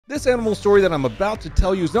This animal story that I'm about to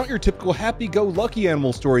tell you is not your typical happy-go-lucky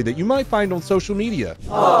animal story that you might find on social media.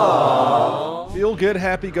 Aww. Feel good,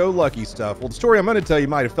 happy-go-lucky stuff. Well, the story I'm going to tell you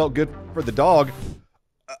might have felt good for the dog.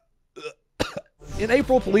 In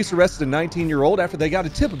April, police arrested a 19-year-old after they got a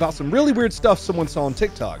tip about some really weird stuff someone saw on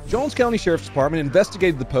TikTok. Jones County Sheriff's Department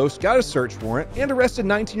investigated the post, got a search warrant, and arrested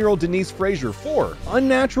 19-year-old Denise Frazier for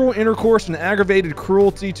unnatural intercourse and aggravated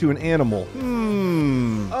cruelty to an animal.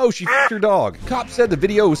 Oh, she f***ed her dog. Cops said the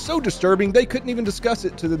video was so disturbing they couldn't even discuss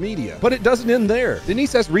it to the media. But it doesn't end there.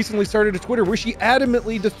 Denise has recently started a Twitter where she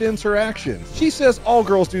adamantly defends her actions. She says all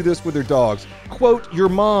girls do this with their dogs. Quote, your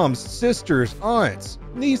moms, sisters, aunts,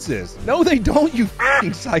 nieces. No, they don't, you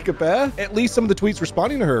f***ing psychopath. At least some of the tweets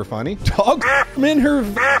responding to her are funny. Dog in her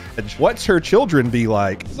vag. What's her children be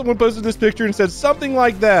like? Someone posted this picture and said something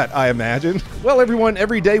like that, I imagine. Well, everyone,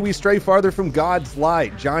 every day we stray farther from God's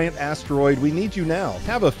light. Giant asteroid, we need you now.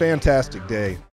 Have a fantastic day.